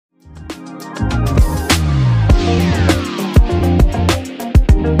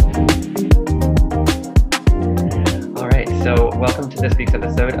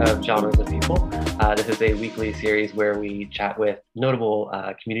episode of Genres of People. This is a weekly series where we chat with notable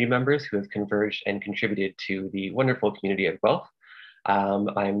community members who have converged and contributed to the wonderful community of Guelph.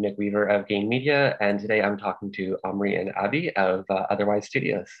 I'm Nick Weaver of Gain Media, and today I'm talking to Omri and Abby of Otherwise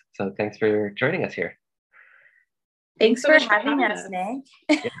Studios. So thanks for joining us here. Thanks for having us,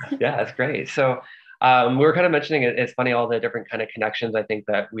 Nick. Yeah, that's great. So we were kind of mentioning it's funny all the different kind of connections I think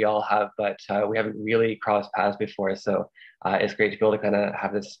that we all have, but we haven't really crossed paths before. So it's great to be able to kind of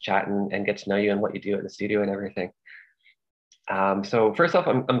have this chat and get to know you and what you do at the studio and everything. So first off,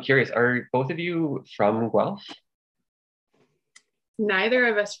 I'm curious, are both of you from Guelph? Neither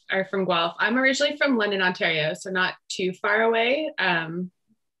of us are from Guelph. I'm originally from London, Ontario, so not too far away.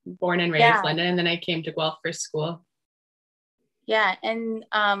 Born and raised London, and then I came to Guelph for school. Yeah, and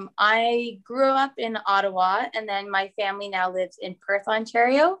I grew up in Ottawa, and then my family now lives in Perth,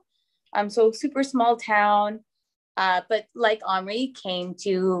 Ontario. So super small town, but like Omri, came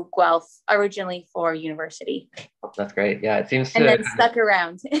to Guelph originally for university. That's great. Yeah, it seems to, and then stuck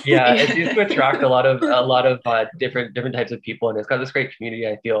around. Yeah, it seems to attract a lot of different types of people, and it's got this great community,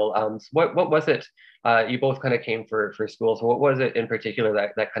 I feel. So what was it? You both kind of came for school. So what was it in particular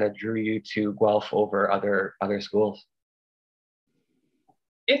that kind of drew you to Guelph over other schools?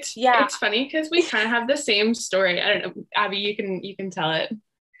 It's funny because we kind of have the same story. I don't know, Abby, you can tell it.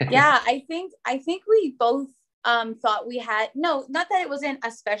 Yeah, I think we both thought we had, not that it wasn't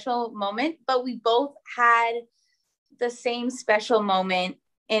a special moment, but we both had the same special moment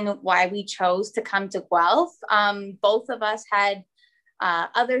in why we chose to come to Guelph. Both of us had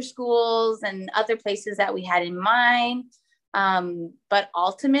other schools and other places that we had in mind, but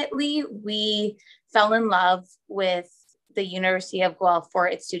ultimately we fell in love with the University of Guelph for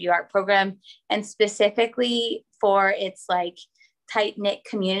its studio art program, and specifically for its like tight-knit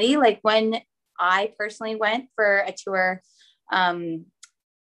community. Like when I personally went for a tour,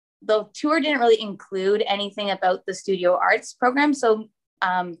 the tour didn't really include anything about the studio arts program. So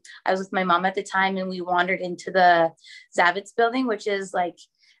I was with my mom at the time, and we wandered into the Zavitz building, which is like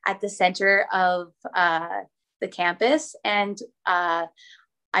at the center of the campus. And I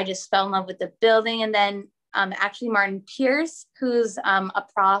just fell in love with the building. And then actually Martin Pierce, who's a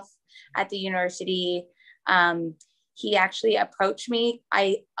prof at the university, he actually approached me.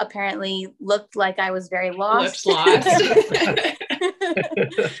 I apparently looked like I was very lost.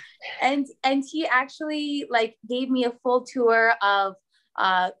 and he actually like gave me a full tour of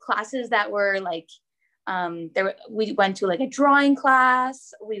classes that were like we went to like a drawing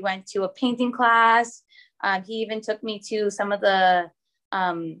class, we went to a painting class. He even took me to some of the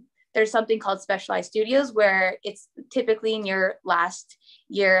there's something called specialized studios, where it's typically in your last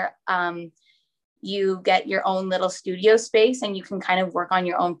year, you get your own little studio space and you can kind of work on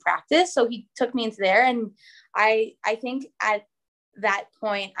your own practice. So he took me into there. And I think at that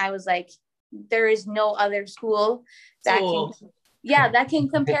point I was like, there is no other school that can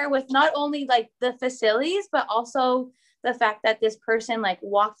compare with not only like the facilities, but also the fact that this person like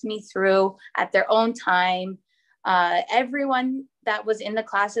walked me through at their own time. Everyone that was in the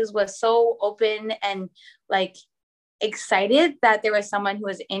classes was so open and like excited that there was someone who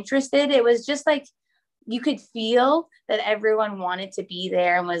was interested. It was just like you could feel that everyone wanted to be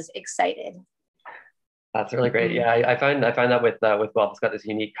there and was excited. That's really great. Yeah, I find that with Guelph, it's got this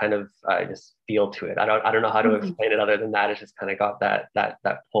unique kind of just feel to it. I don't know how to explain it other than that. It's just kind of got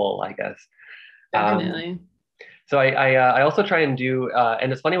that pull, I guess. Definitely. So I also try and do,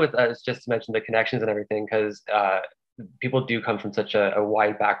 and it's funny with just to mention the connections and everything, because people do come from such a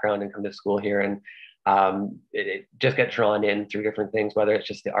wide background and come to school here, and it just get drawn in through different things, whether it's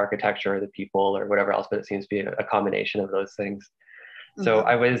just the architecture or the people or whatever else, but it seems to be a combination of those things. So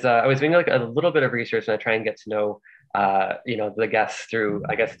I was doing like a little bit of research, and I try and get to know the guests through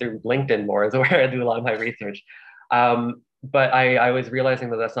LinkedIn more is where I do a lot of my research. But I was realizing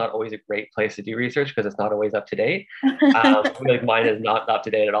that that's not always a great place to do research because it's not always up to date. Like mine is not up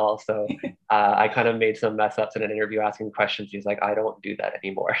to date at all. So I kind of made some mess ups in an interview asking questions. He's like, I don't do that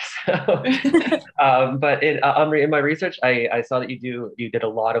anymore. So, but in my research, I saw that you did a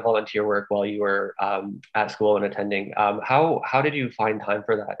lot of volunteer work while you were at school and attending. How did you find time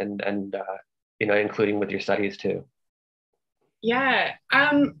for that, and including with your studies too? Yeah,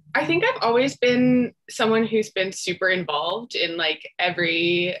 I think I've always been someone who's been super involved in like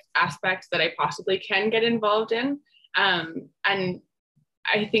every aspect that I possibly can get involved in. And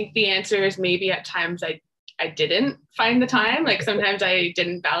I think the answer is maybe at times I didn't find the time. Like sometimes I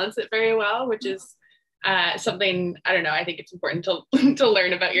didn't balance it very well, which is something, I don't know, I think it's important to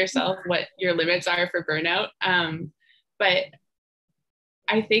learn about yourself, what your limits are for burnout. But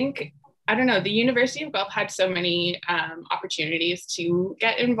I think I don't know, the University of Guelph had so many opportunities to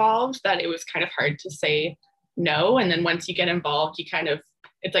get involved that it was kind of hard to say no. And then once you get involved, you kind of,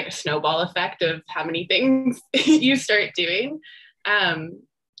 it's like a snowball effect of how many things you start doing.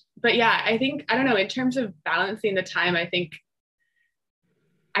 But yeah, I think, I don't know, in terms of balancing the time, I think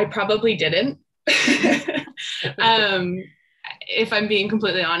I probably didn't. If I'm being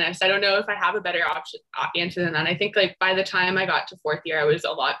completely honest, I don't know if I have a better answer than that. I think like by the time I got to fourth year, I was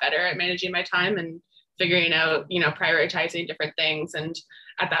a lot better at managing my time and figuring out, you know, prioritizing different things. And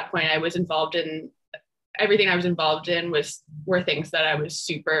at that point I was involved in everything I was involved in were things that I was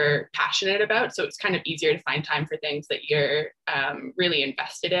super passionate about. So it's kind of easier to find time for things that you're really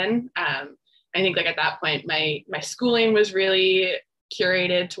invested in. I think like at that point, my schooling was really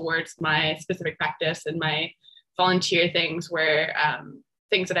curated towards my specific practice, and my volunteer things were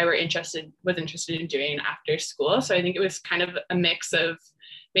things that I was interested in doing after school. So I think it was kind of a mix of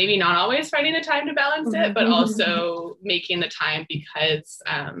maybe not always finding the time to balance it, but also making the time because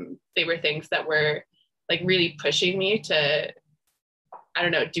they were things that were like really pushing me to, I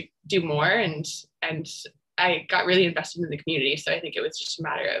don't know, do more. And I got really invested in the community. So I think it was just a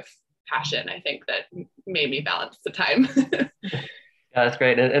matter of passion, I think, that made me balance the time. Yeah, that's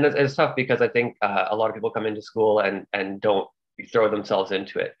great. And it's tough because I think a lot of people come into school and don't throw themselves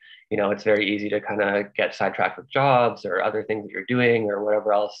into it. You know, it's very easy to kind of get sidetracked with jobs or other things that you're doing or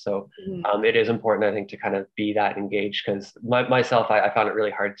whatever else. So it is important, I think, to kind of be that engaged, because myself, I found it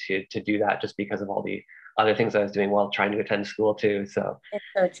really hard to do that just because of all the other things I was doing while trying to attend school too. So it's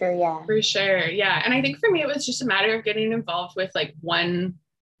so true. Yeah, for sure. Yeah. And I think for me, it was just a matter of getting involved with like one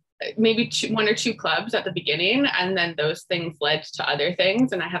or two clubs at the beginning, and then those things led to other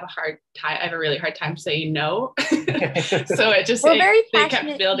things, and I have a really hard time saying no. So they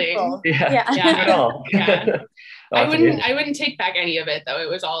kept building. Yeah. I wouldn't take back any of it though. It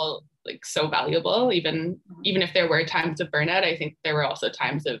was all like so valuable. Even if there were times of burnout, I think there were also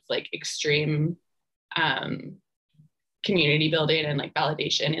times of like extreme community building and like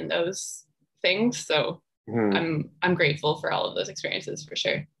validation in those things. So I'm grateful for all of those experiences for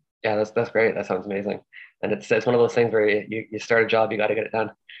sure. Yeah, that's great. That sounds amazing. And it's one of those things where you start a job, you got to get it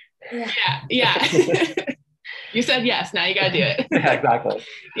done. Yeah. You said yes, now you got to do it. Yeah, exactly.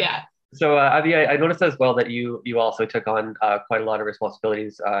 Yeah. So Abby, I noticed as well that you also took on quite a lot of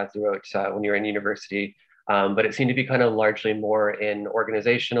responsibilities throughout when you were in university, but it seemed to be kind of largely more in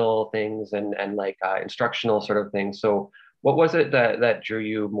organizational things and like instructional sort of things. So what was it that drew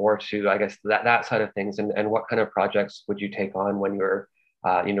you more to, I guess, that side of things, and what kind of projects would you take on when you were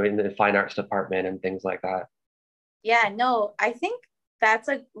in the fine arts department and things like that? Yeah, no, I think that's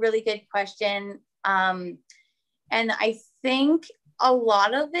a really good question. And I think a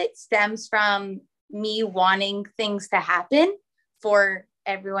lot of it stems from me wanting things to happen for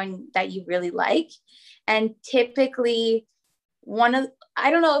everyone that you really like. And typically I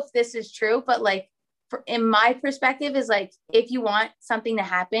don't know if this is true, but like in my perspective is like, if you want something to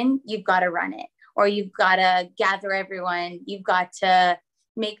happen, you've got to run it, or you've got to gather everyone. You've got to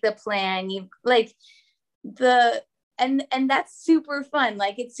make the plan. And that's super fun.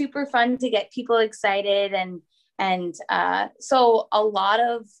 Like, it's super fun to get people excited. And so a lot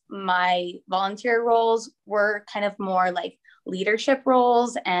of my volunteer roles were kind of more like leadership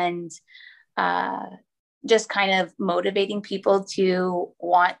roles, and just kind of motivating people to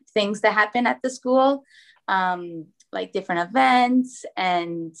want things to happen at the school, like different events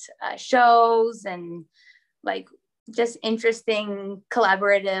and shows and like just interesting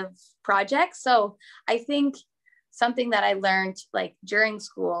collaborative projects. So I think something that I learned like during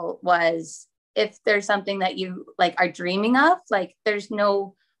school was, if there's something that you like are dreaming of, like there's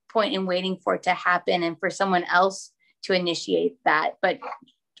no point in waiting for it to happen and for someone else to initiate that, but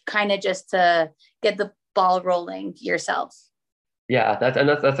kind of just to get the ball rolling yourself. Yeah,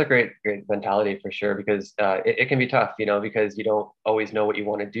 that's a great mentality for sure, because it can be tough, because you don't always know what you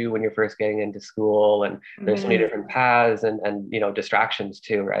want to do when you're first getting into school, and there's so many different paths and distractions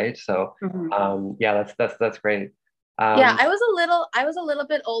too, right? So yeah, that's great. Yeah, I was a little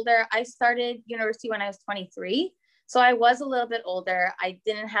bit older. I started university when I was 23. So I was a little bit older. I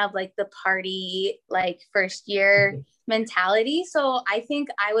didn't have like the party, like first year mentality. So I think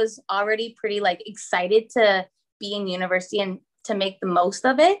I was already pretty like excited to be in university and to make the most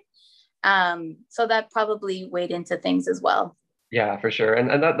of it. So that probably weighed into things as well. Yeah, for sure.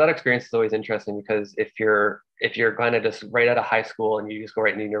 And that experience is always interesting, because if you're kind of just right out of high school and you just go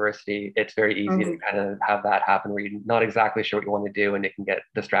right into university, it's very easy to kind of have that happen where you're not exactly sure what you want to do, and it can get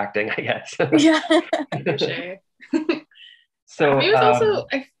distracting, I guess. Yeah, for sure. So Abby was also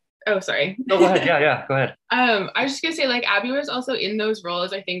oh, sorry. No, go ahead. Yeah, go ahead. I was just gonna say, like, Abby was also in those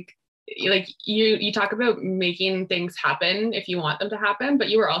roles, I think, like you talk about making things happen if you want them to happen, but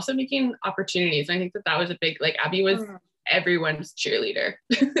you were also making opportunities. And I think that was a big, like, Abby was everyone's cheerleader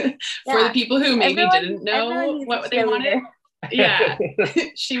for the people who maybe didn't know what they wanted. Yeah.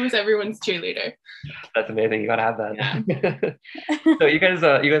 She was everyone's cheerleader. That's amazing. You gotta have that. Yeah. So you guys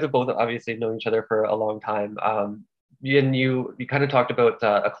have both obviously known each other for a long time. You kind of talked about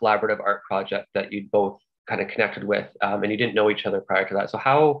a collaborative art project that you both kind of connected with, and you didn't know each other prior to that. So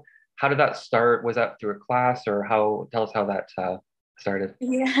how did that start? Was that through a class, or tell us how that started?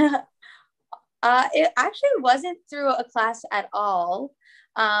 Yeah. It actually wasn't through a class at all.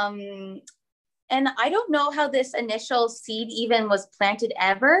 And I don't know how this initial seed even was planted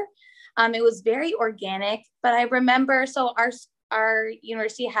ever. It was very organic, but I remember, so our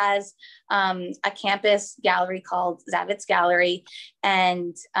university has a campus gallery called Zavitz Gallery.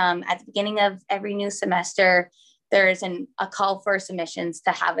 And at the beginning of every new semester, there's a call for submissions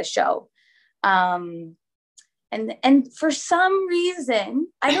to have a show. And for some reason,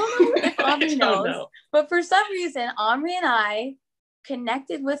 I don't know if Omri knows, but for some reason, Omri and I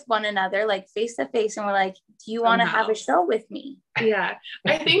connected with one another, like face to face, and we're like, do you want to have a show with me? Yeah,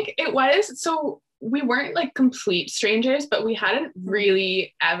 I think it was, so we weren't like complete strangers, but we hadn't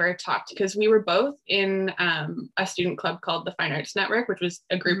really ever talked because we were both in a student club called the Fine Arts Network, which was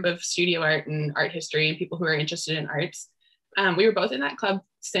a group of studio art and art history and people who are interested in arts. We were both in that club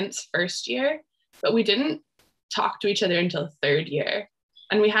since first year, but we didn't talk to each other until third year.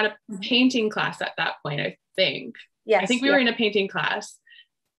 And we had a painting class at that point, I think. Yes, I think we were in a painting class.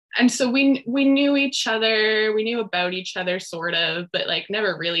 And so we knew each other, we knew about each other sort of, but like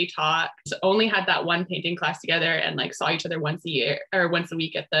never really talked. Only had that one painting class together and like saw each other once a year or once a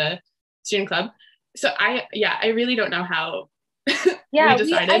week at the student club. So I really don't know how we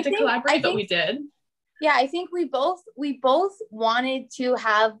decided to collaborate, but we did. Yeah, I think we both wanted to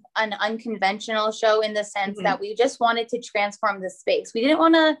have an unconventional show in the sense that we just wanted to transform the space. We didn't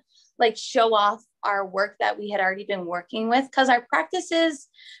want to like show off our work that we had already been working with, because our practices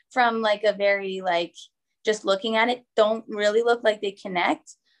from like a very like just looking at it don't really look like they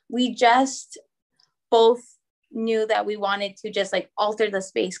connect. We just both knew that we wanted to just like alter the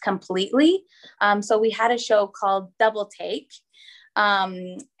space completely. So we had a show called Double Take.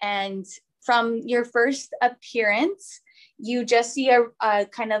 And from your first appearance, you just see a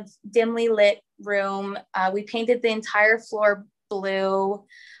kind of dimly lit room. We painted the entire floor blue.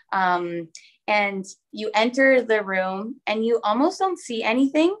 And you enter the room and you almost don't see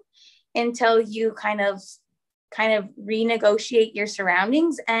anything until you kind of renegotiate your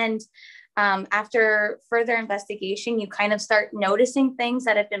surroundings. And after further investigation, you kind of start noticing things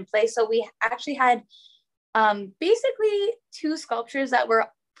that have been placed. So we actually had basically two sculptures that were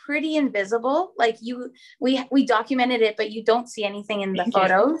pretty invisible. Like we documented it, but you don't see anything in the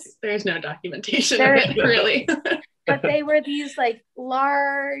photos. There's no documentation of it, really. But they were these like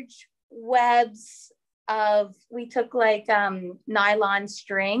large webs we took like clear nylon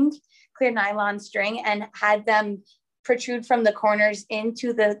string, and had them protrude from the corners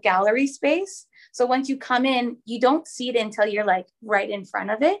into the gallery space. So once you come in, you don't see it until you're like right in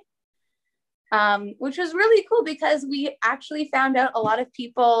front of it. Which was really cool because we actually found out a lot of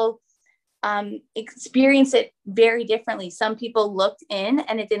people experience it very differently. Some people looked in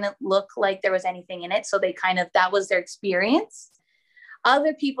and it didn't look like there was anything in it. So they that was their experience.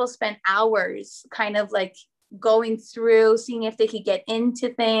 Other people spent hours kind of like going through, seeing if they could get into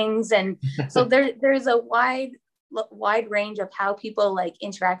things. And so there's a wide range of how people like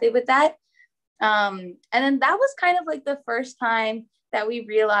interacted with that. And then that was kind of like the first time that we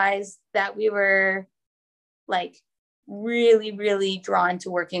realized that we were like really, really drawn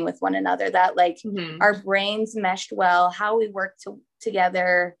to working with one another, that like our brains meshed well. How we worked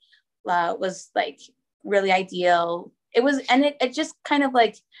together was like really ideal. It was, and it just kind of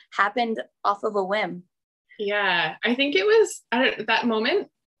like happened off of a whim. Yeah, I think it was that moment.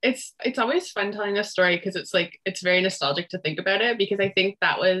 It's always fun telling a story because it's like, it's very nostalgic to think about it, because I think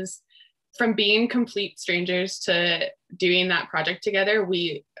that was from being complete strangers to doing that project together.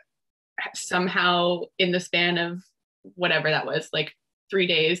 We somehow, in the span of whatever that was, like 3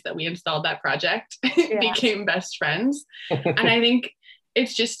 days that we installed that project, became best friends. And I think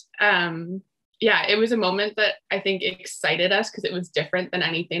it's just, it was a moment that I think excited us because it was different than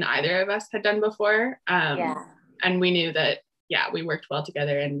anything either of us had done before. And we knew that, we worked well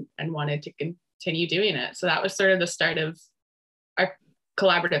together and wanted to continue doing it. So that was sort of the start of our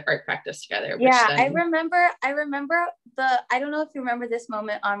collaborative art practice together. I remember I don't know if you remember this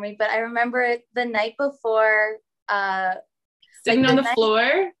moment, Omri, but I remember the night before, sitting on the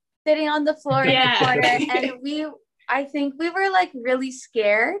floor in the corner. And I think we were like really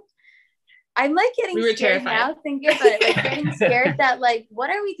scared. I'm like getting We were scared terrified. now thinking about it, like getting scared that like, what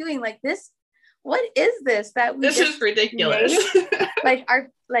are we doing? Like this, what is this that we This just is ridiculous.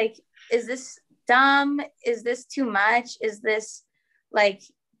 Like, is this dumb? Is this too much? Is this like,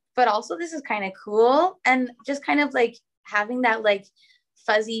 but also this is kind of cool. And just kind of like having that like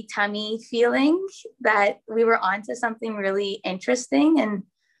fuzzy tummy feeling that we were onto something really interesting. And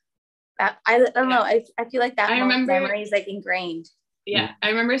I don't know. I feel like that memory is like ingrained. Yeah. I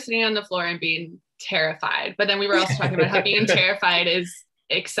remember sitting on the floor and being terrified, but then we were also talking about how being terrified is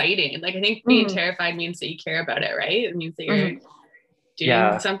exciting. Like, I think being terrified means that you care about it, right? It means that you're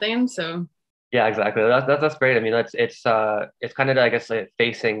doing something. So yeah, exactly. That's great. I mean, it's kind of, I guess, like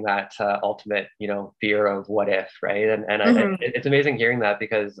facing that ultimate, fear of what if, right? And it's amazing hearing that,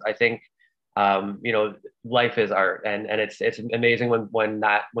 because I think, life is art, and it's amazing when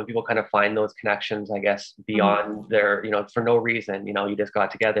people kind of find those connections, I guess, beyond their, for no reason, you just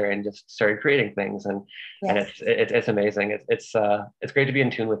got together and just started creating things, and it's amazing. It's great to be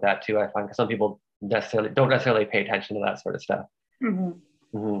in tune with that too, I find, because some people don't necessarily pay attention to that sort of stuff.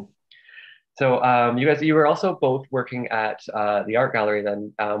 So you were also both working at the art gallery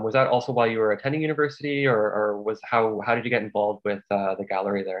then. Was that also while you were attending university, or how did you get involved with the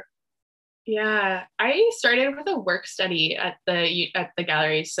gallery there? Yeah, I started with a work study at the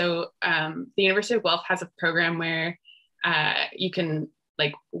gallery. So the University of Guelph has a program where you can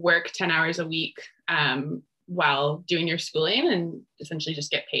like work 10 hours a week while doing your schooling, and essentially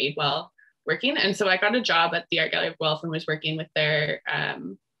just get paid while working. And so I got a job at the Art Gallery of Guelph and was working with their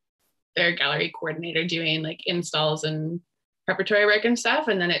gallery coordinator, doing like installs and preparatory work and stuff.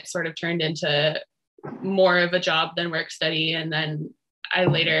 And then it sort of turned into more of a job than work study. And then I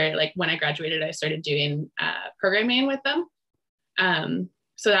later, like when I graduated, I started doing programming with them.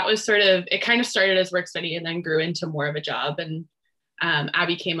 So that was it kind of started as work study and then grew into more of a job. And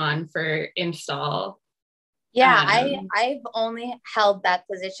Abby came on for install. Yeah, I've only held that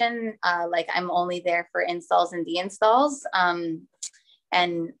position. Like I'm only there for installs and deinstalls.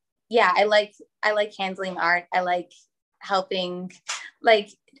 And yeah, I like handling art. I like helping, like,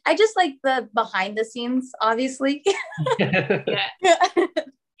 I just like the behind the scenes, obviously. Yeah.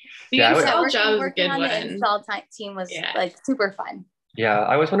 The install job is a good one. The install team was like super fun. Yeah,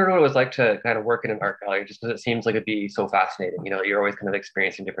 I always wondered what it was like to kind of work in an art gallery, just because it seems like it'd be so fascinating. You're always kind of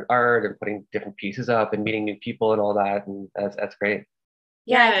experiencing different art and putting different pieces up and meeting new people and all that, and that's great.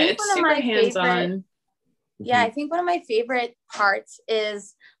 Yeah, I think it's super hands-on. Yeah, I think one of my favorite parts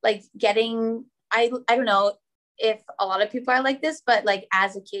is like getting, I don't know if a lot of people are like this, but like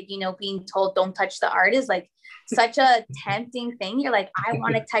as a kid, being told don't touch the art is like such a tempting thing. You're like, I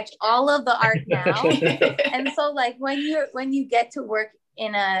want to touch all of the art now. And so like when you get to work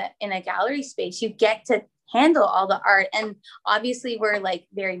in a gallery space, you get to handle all the art. And obviously we're like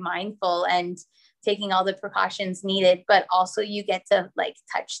very mindful and taking all the precautions needed, but also you get to like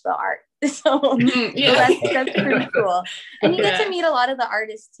touch the art. So, so that's pretty cool. And you get to meet a lot of the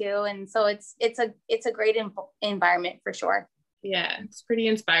artists too. And so it's a great environment for sure. Yeah, it's pretty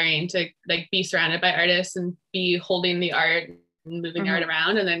inspiring to like be surrounded by artists and be holding the art and moving art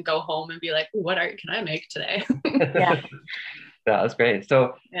around, and then go home and be like, what art can I make today? Yeah. Yeah, that's great.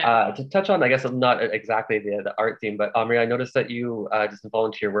 So to touch on, I guess not exactly the art theme, but Omri, I noticed that you did some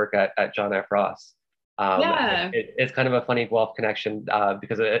volunteer work at John F. Ross. It's kind of a funny Guelph connection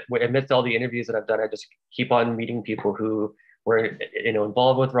because amidst all the interviews that I've done, I just keep on meeting people who were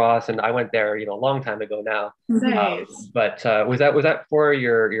involved with Ross, and I went there a long time ago now. Nice. But was that for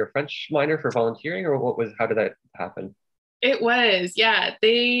your French minor for volunteering, or how did that happen? It was, yeah.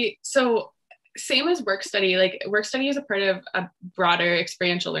 So same as work study. Like work study is a part of a broader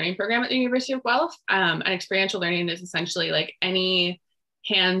experiential learning program at the University of Guelph. And experiential learning is essentially like any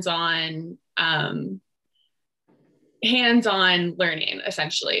hands-on learning,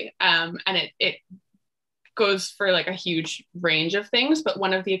 essentially. And it goes for like a huge range of things. But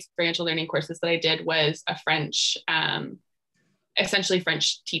one of the experiential learning courses that I did was a French, essentially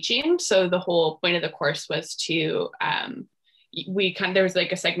French teaching. So the whole point of the course was to, there was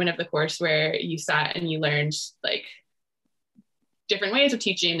like a segment of the course where you sat and you learned like different ways of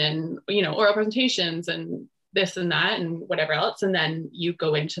teaching and, oral presentations and this and that and whatever else. And then you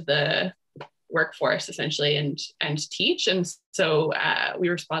go into the workforce essentially and teach. And so we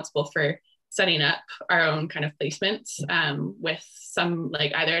were responsible for setting up our own kind of placements with some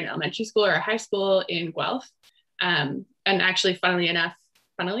like either an elementary school or a high school in Guelph. And actually, funnily enough,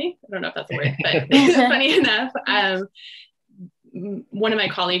 I don't know if that's a word, but funny enough, one of my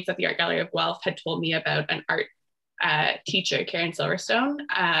colleagues at the Art Gallery of Guelph had told me about an art teacher, Karen Silverstone,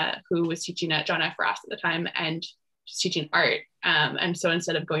 who was teaching at John F. Ross at the time and just teaching art. And so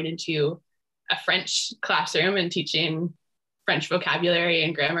instead of going into a French classroom and teaching French vocabulary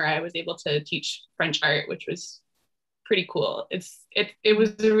and grammar, I was able to teach French art, which was pretty cool. It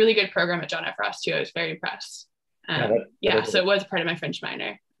was a really good program at John F. Ross too. I was very impressed. So it was part of my French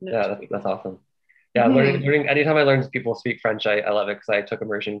minor. Yeah, that's awesome. Yeah, Mm-hmm. learning. Anytime I learn people speak French, I love it because I took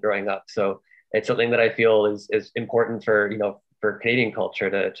immersion growing up. So it's something that I feel is important for for Canadian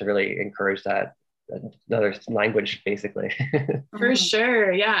culture to really encourage that another language, basically. For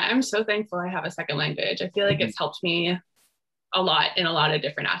sure. Yeah, I'm so thankful I have a second language. I feel like it's helped me a lot in a lot of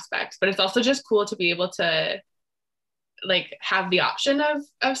different aspects, but it's also just cool to be able to like have the option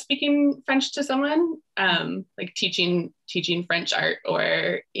of speaking French to someone, like teaching French art,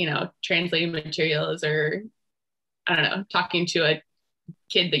 or translating materials, or I don't know, talking to a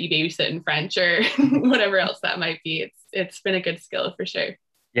kid that you babysit in French, or whatever else that might be. It's been a good skill for sure.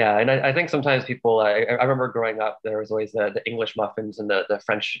 Yeah, and I think sometimes people, I remember growing up, there was always the English muffins and the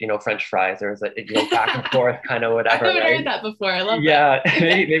French, French fries. There was a back and forth kind of I whatever, haven't right? heard that before. I love that. Yeah,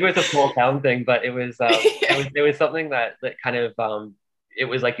 maybe it was a small town thing, but it was something that kind of it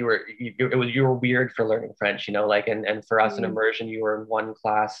was like you were weird for learning French, like and for us in immersion, you were in one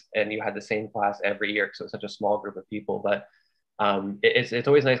class and you had the same class every year because it was such a small group of people. But it's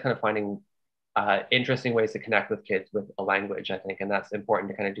always nice kind of finding interesting ways to connect with kids with a language, I think, and that's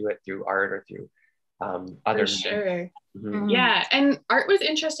important to kind of do it through art or through other. For sure. Mm-hmm. Yeah, and art was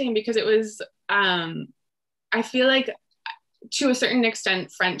interesting because it was I feel like to a certain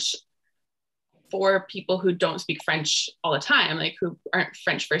extent French, for people who don't speak French all the time, like who aren't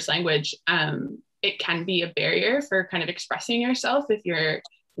French first language, it can be a barrier for kind of expressing yourself if you're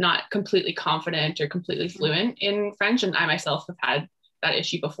not completely confident or completely fluent in French. And I myself have had that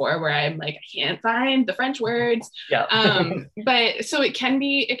issue before where I'm like, I can't find the French words. Yeah. But so it can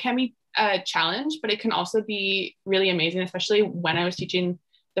be a challenge, but it can also be really amazing, especially when I was teaching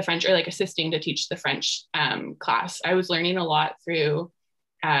the French, or like assisting to teach the French class. I was learning a lot through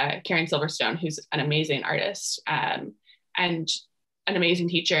Karen Silverstone, who's an amazing artist and an amazing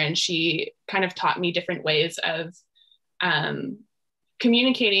teacher. And she kind of taught me different ways of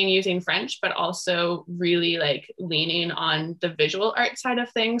communicating using French, but also really like leaning on the visual art side of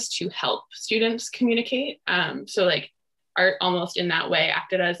things to help students communicate. So like art almost in that way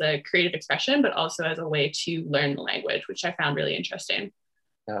acted as a creative expression, but also as a way to learn the language, which I found really interesting.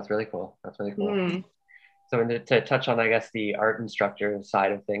 Yeah, that's really cool. So to touch on, I guess, the art instructor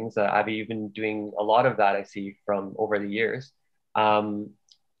side of things, Abby, you've been doing a lot of that, I see, from over the years.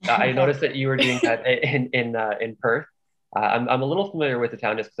 I noticed that you were doing that in Perth. I'm a little familiar with the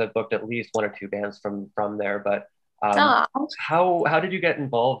town just because I've booked at least one or two bands from there. But how did you get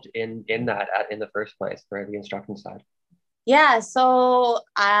involved in that in the first place for the instruction side? Yeah, so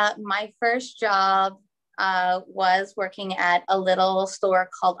my first job was working at a little store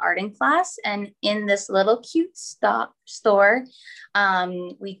called Art and Class, and in this little cute store,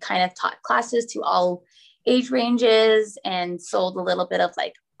 we kind of taught classes to all age ranges and sold a little bit of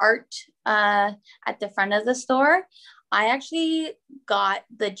like art at the front of the store. I actually got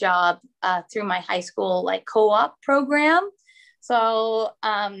the job through my high school like co-op program. So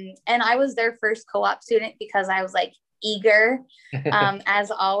and I was their first co-op student because I was like eager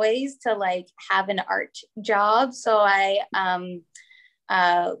as always to like have an art job. So I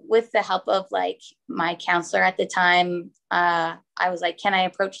with the help of like my counselor at the time, I was like, can I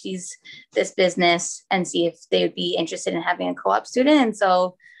approach this business and see if they would be interested in having a co-op student? And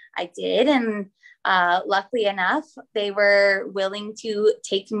so I did, and luckily enough, they were willing to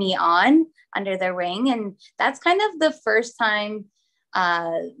take me on under their wing. And that's kind of the first time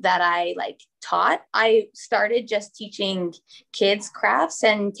that I like taught. I started just teaching kids crafts,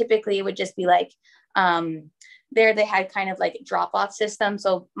 and typically it would just be like there they had kind of like a drop-off system,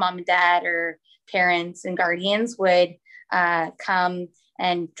 so mom and dad or parents and guardians would come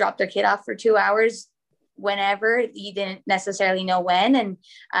and drop their kid off for 2 hours whenever. You didn't necessarily know when, and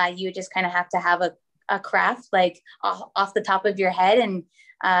you would just kind of have to have a craft like off the top of your head and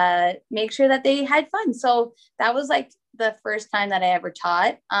make sure that they had fun. So that was like the first time that I ever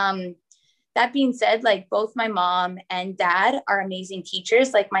taught. That being said, like both my mom and dad are amazing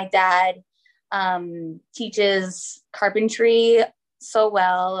teachers. Like my dad teaches carpentry so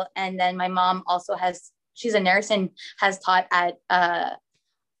well, and then my mom also she's a nurse and has taught at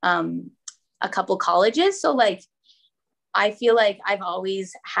a couple colleges. So like I feel like I've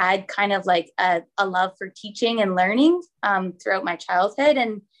always had kind of like a love for teaching and learning throughout my childhood.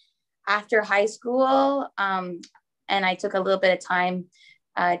 And after high school, and I took a little bit of time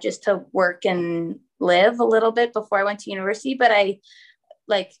just to work and live a little bit before I went to university. But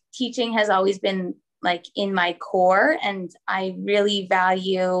teaching has always been like in my core, and I really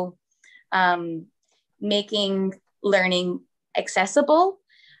value making learning accessible,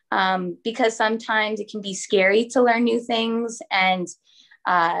 because sometimes it can be scary to learn new things. And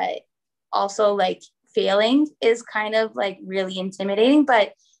also like failing is kind of like really intimidating.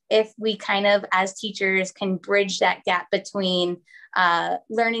 But if we kind of, as teachers, can bridge that gap between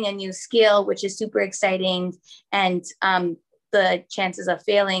learning a new skill, which is super exciting, and the chances of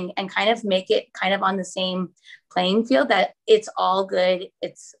failing, and kind of make it kind of on the same playing field, that it's all good,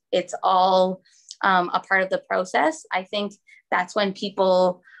 it's all a part of the process, I think that's when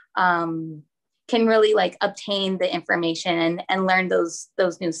people can really like obtain the information and learn those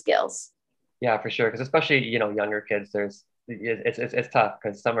new skills. Yeah, for sure. Because especially, younger kids, it's tough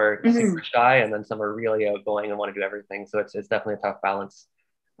because some are super shy and then some are really outgoing and want to do everything. So it's definitely a tough balance.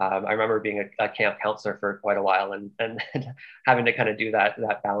 I remember being a camp counselor for quite a while and having to kind of do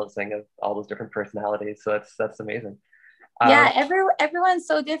that balancing of all those different personalities. So that's amazing. Yeah, everyone's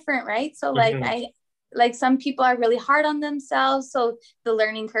so different, right? So like like some people are really hard on themselves, so the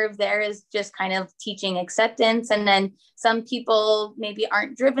learning curve there is just kind of teaching acceptance, and then some people maybe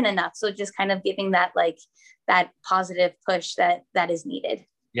aren't driven enough, so just kind of giving that like that positive push that is needed.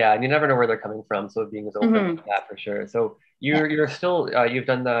 Yeah, and you never know where they're coming from, so being as open to that for sure. So you're still you've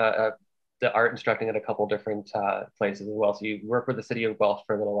done the art instructing at a couple different places as well. So you worked with the city of Guelph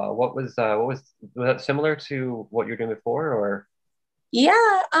for a little while. Was that similar to what you were doing before, or? Yeah,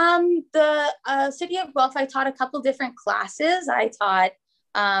 the city of Guelph, I taught a couple different classes. I taught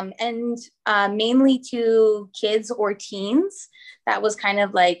and mainly to kids or teens. That was kind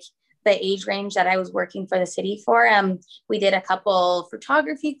of like the age range that I was working for the city for. We did a couple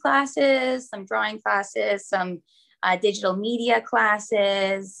photography classes, some drawing classes, some digital media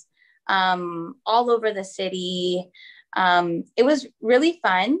classes, all over the city. It was really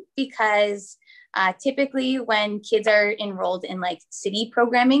fun because typically when kids are enrolled in like city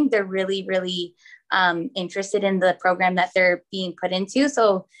programming, they're really, really interested in the program that they're being put into.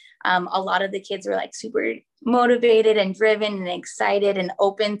 So a lot of the kids were like super motivated and driven and excited and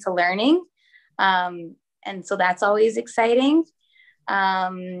open to learning. And so that's always exciting.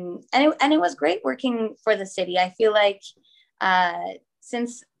 And it was great working for the city. I feel like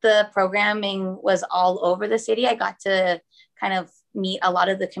since the programming was all over the city, I got to kind of meet a lot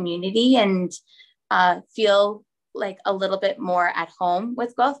of the community and feel like a little bit more at home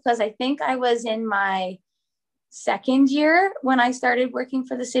with Guelph, because I think I was in my second year when I started working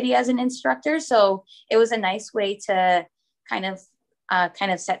for the city as an instructor. So it was a nice way to kind of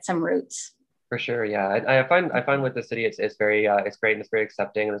set some roots. For sure, yeah. I find with the city, it's very it's great and it's very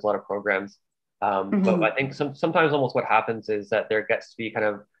accepting and there's a lot of programs. But I think sometimes almost what happens is that there gets to be kind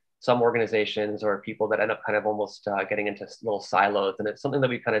of some organizations or people that end up kind of almost getting into little silos, and it's something that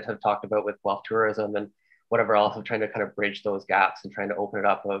we kind of have talked about with Guelph tourism and whatever else, of trying to kind of bridge those gaps and trying to open it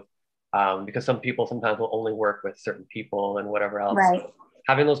up because some people sometimes will only work with certain people and whatever else. Right.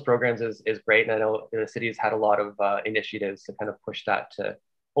 Having those programs is great, and I know the city has had a lot of initiatives to kind of push that to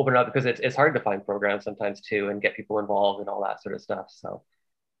open it up, because it's hard to find programs sometimes too and get people involved and all that sort of stuff. So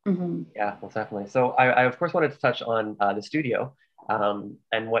yeah, most definitely. So I of course wanted to touch on the studio and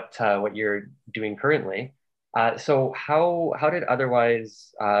what you're doing currently. So how did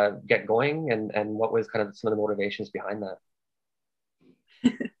Otherwise get going, and what was kind of some of the motivations behind that?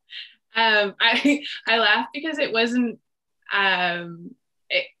 I laugh because it wasn't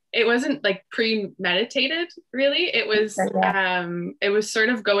it wasn't like premeditated, really. It was sort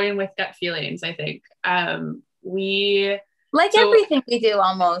of going with gut feelings, I think. Everything we do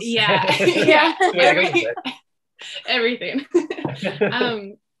almost. Yeah. Everything.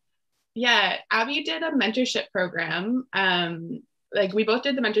 Yeah, Abby did a mentorship program. Like we both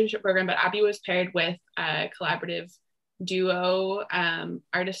did the mentorship program, but Abby was paired with a collaborative duo,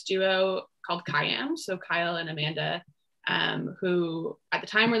 artist duo called Kayam. So Kyle and Amanda, who at the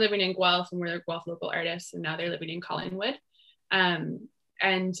time were living in Guelph and were Guelph local artists, and now they're living in Collingwood. And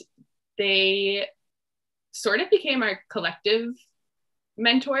they sort of became our collective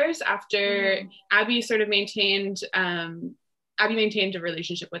mentors after Abby sort of maintained a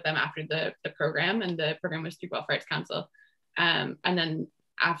relationship with them after the program, and the program was through Guelph Arts Council. And then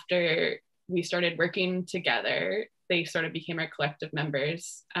after we started working together, they sort of became our collective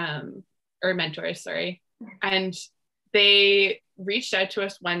members, or mentors, sorry. And they reached out to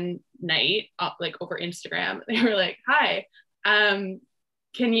us one night, like over Instagram. They were like, "Hi,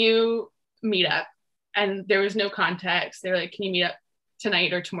 can you meet up?" And there was no context. They were like, "Can you meet up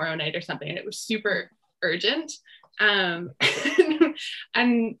tonight or tomorrow night or something?" And it was super urgent. And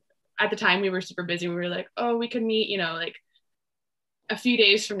at the time we were super busy. We were like, "Oh, we could meet, like a few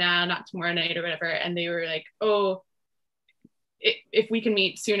days from now, not tomorrow night or whatever." And they were like, "Oh, if we can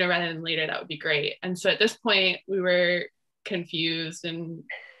meet sooner rather than later, that would be great. And so at this point we were confused, and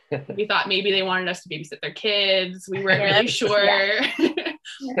we thought maybe they wanted us to babysit their kids. We weren't really sure.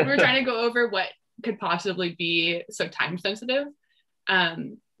 We were trying to go over what could possibly be so time sensitive.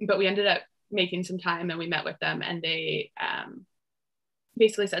 But we ended up making some time, and we met with them, and they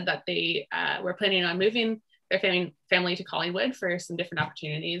basically said that they were planning on moving their family to Collingwood for some different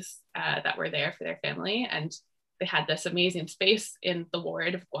opportunities that were there for their family. And they had this amazing space in the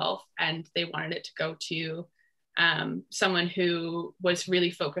ward of Guelph, and they wanted it to go to someone who was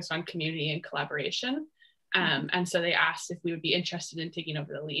really focused on community and collaboration. And so they asked if we would be interested in taking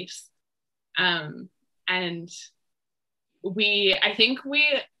over the lease. And I think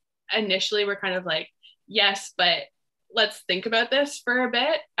we initially were kind of like, yes, but let's think about this for a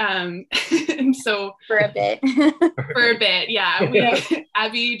bit. And so for a bit, yeah,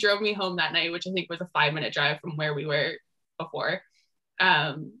 Abby drove me home that night, which I think was a 5-minute drive from where we were before.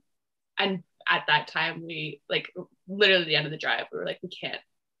 And at that time, we like literally the end of the drive, we were like, we can't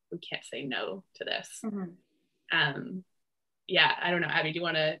say no to this. Yeah, I don't know, Abby, do you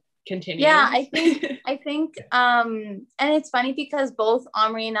want to continue? Yeah, I think and it's funny because both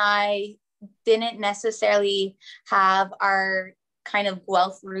Omri and I didn't necessarily have our kind of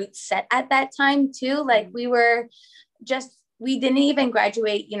Guelph roots set at that time too. Like we didn't even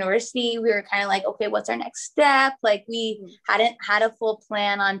graduate university. We were kind of like, okay, what's our next step? Like we hadn't had a full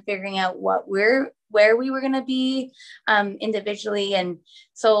plan on figuring out where we were going to be individually. And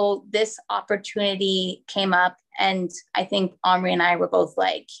so this opportunity came up, and I think Omri and I were both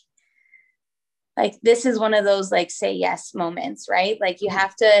like this is one of those like say yes moments, right? Like you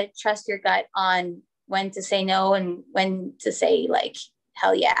have to trust your gut on when to say no and when to say like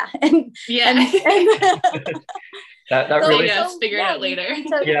hell yeah. And that really figure it out later.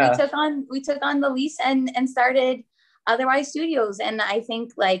 We took on the lease and started Otherwise Studios. And I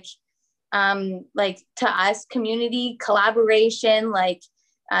think like to us, community collaboration, like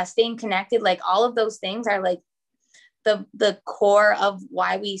staying connected, like all of those things are like the core of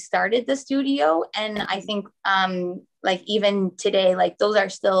why we started the studio. And I think like even today, like those are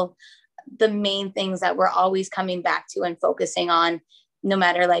still the main things that we're always coming back to and focusing on, no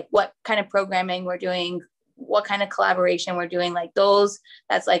matter like what kind of programming we're doing, what kind of collaboration we're doing, like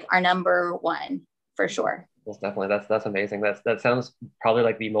that's like our number one for sure. Well, definitely. That's amazing. That sounds probably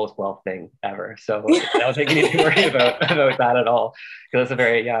like the most Guelph thing ever. So I don't think you need to worry about that at all. Because that's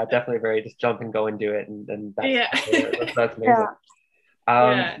definitely very just jump and go and do it. And that's amazing.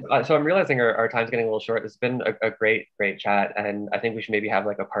 So I'm realizing our time's getting a little short. It's been a great chat. And I think we should maybe have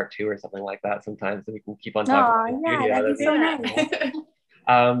like a part 2 or something like that sometimes, so we can keep on talking. That'd be so nice.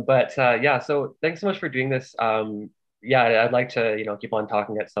 So thanks so much for doing this. I'd like to, keep on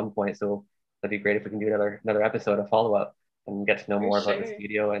talking at some point. So that'd be great if we can do another episode, a follow-up, and get to know more about the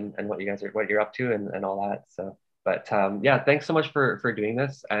studio and what you're up to and all that. So, but thanks so much for doing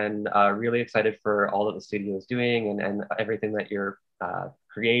this, and really excited for all that the studio is doing and everything that you're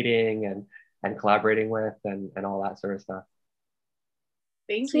creating and collaborating with and all that sort of stuff.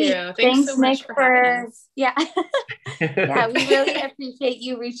 Thank you. Thanks so much Nick, for having us. Yeah, we really appreciate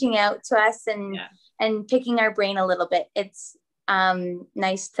you reaching out to us and picking our brain a little bit. It's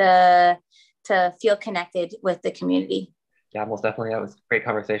nice to feel connected with the community. Yeah, most definitely. That was a great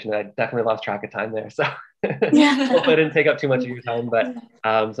conversation. I definitely lost track of time there. So hopefully I didn't take up too much of your time. But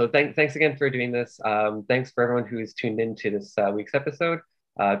so thanks again for doing this. Thanks for everyone who's tuned into this week's episode.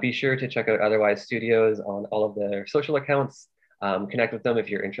 Be sure to check out Otherwise Studios on all of their social accounts. Connect with them if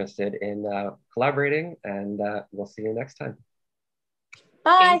you're interested in collaborating, and we'll see you next time.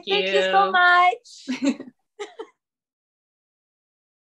 Bye. Thank you so much.